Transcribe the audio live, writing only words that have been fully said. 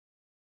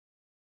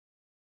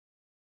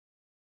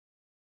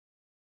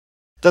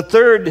The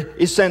third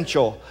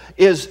essential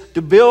is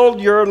to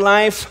build your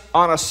life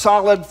on a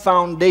solid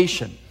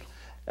foundation.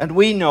 And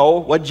we know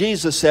what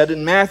Jesus said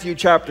in Matthew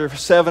chapter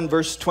 7,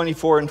 verse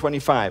 24 and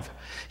 25.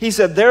 He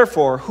said,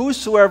 "Therefore,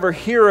 whosoever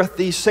heareth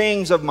these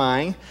sayings of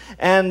mine,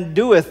 and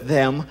doeth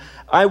them,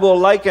 I will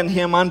liken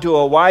him unto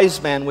a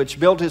wise man which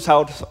built his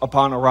house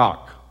upon a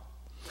rock.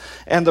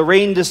 And the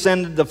rain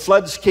descended, the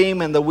floods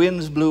came, and the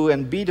winds blew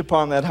and beat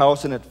upon that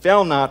house, and it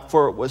fell not,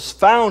 for it was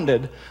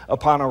founded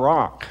upon a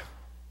rock."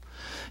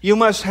 You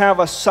must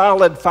have a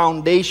solid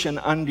foundation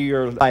under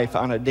your life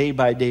on a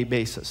day-by-day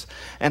basis.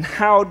 And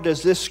how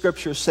does this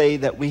scripture say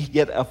that we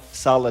get a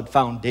solid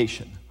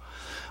foundation?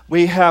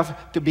 We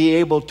have to be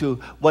able to,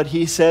 what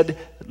he said,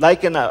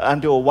 liken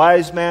unto a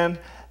wise man,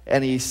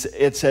 and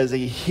it says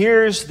he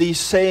hears these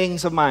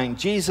sayings of mine.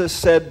 Jesus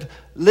said,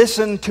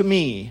 listen to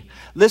me,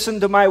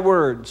 listen to my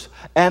words,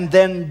 and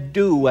then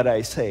do what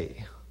I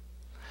say.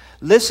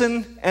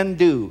 Listen and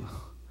do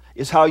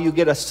is how you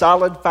get a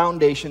solid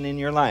foundation in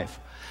your life.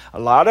 A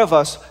lot of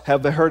us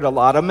have heard a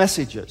lot of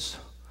messages,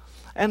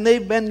 and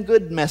they've been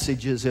good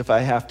messages, if I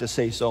have to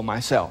say so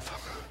myself.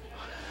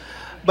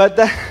 But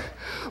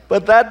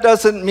that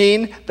doesn't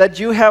mean that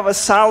you have a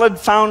solid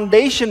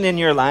foundation in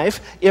your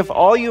life if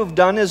all you've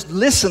done is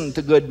listen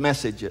to good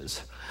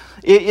messages.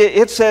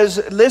 It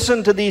says,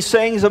 listen to these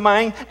sayings of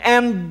mine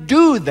and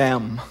do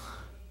them.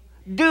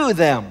 Do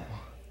them.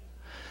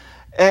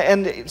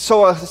 And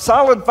so a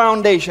solid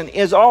foundation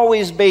is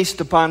always based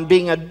upon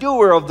being a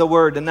doer of the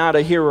word and not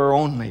a hearer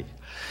only.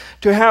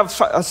 To have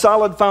a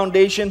solid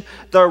foundation,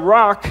 the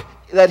rock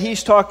that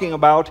he's talking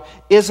about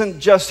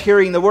isn't just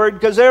hearing the word,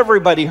 because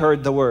everybody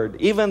heard the word,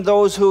 even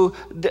those who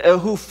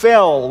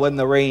fell when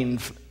the rain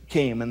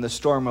came and the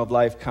storm of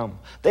life come.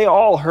 They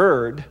all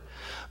heard.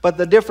 But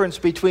the difference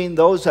between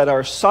those that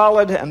are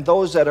solid and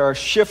those that are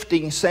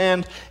shifting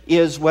sand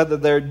is whether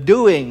they're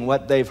doing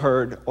what they've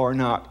heard or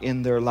not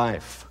in their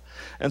life.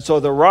 And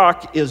so the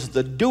rock is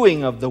the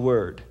doing of the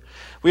word.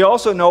 We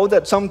also know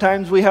that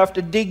sometimes we have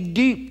to dig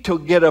deep to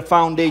get a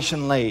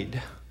foundation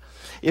laid.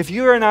 If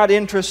you are not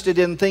interested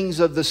in things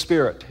of the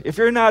Spirit, if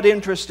you're not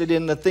interested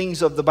in the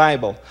things of the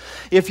Bible,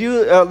 if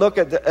you look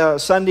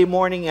at Sunday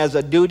morning as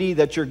a duty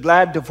that you're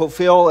glad to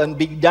fulfill and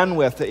be done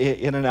with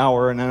in an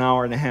hour and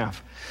a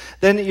half,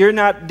 then you're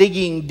not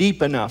digging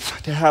deep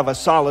enough to have a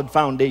solid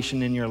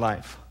foundation in your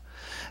life.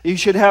 You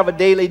should have a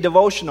daily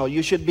devotional.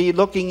 You should be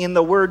looking in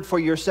the Word for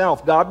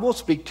yourself. God will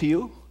speak to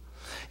you.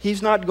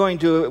 He's not going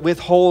to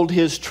withhold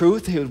His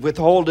truth, He would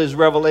withhold His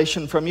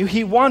revelation from you.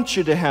 He wants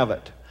you to have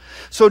it.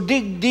 So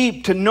dig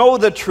deep to know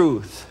the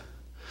truth,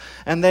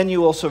 and then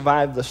you will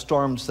survive the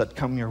storms that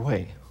come your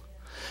way.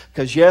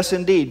 Because yes,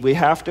 indeed, we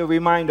have to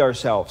remind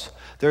ourselves,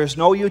 there is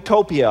no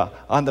utopia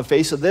on the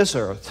face of this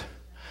earth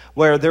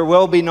where there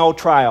will be no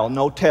trial,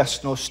 no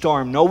test, no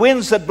storm, no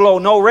winds that blow,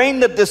 no rain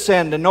that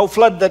descend, and no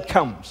flood that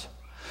comes.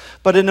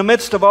 But in the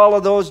midst of all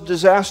of those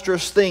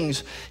disastrous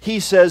things, he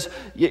says,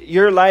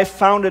 your life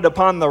founded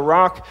upon the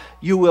rock,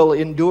 you will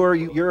endure,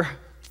 your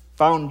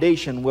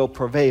foundation will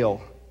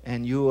prevail,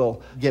 and you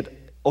will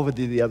get over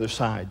to the other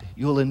side.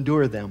 You will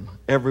endure them,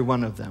 every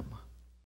one of them.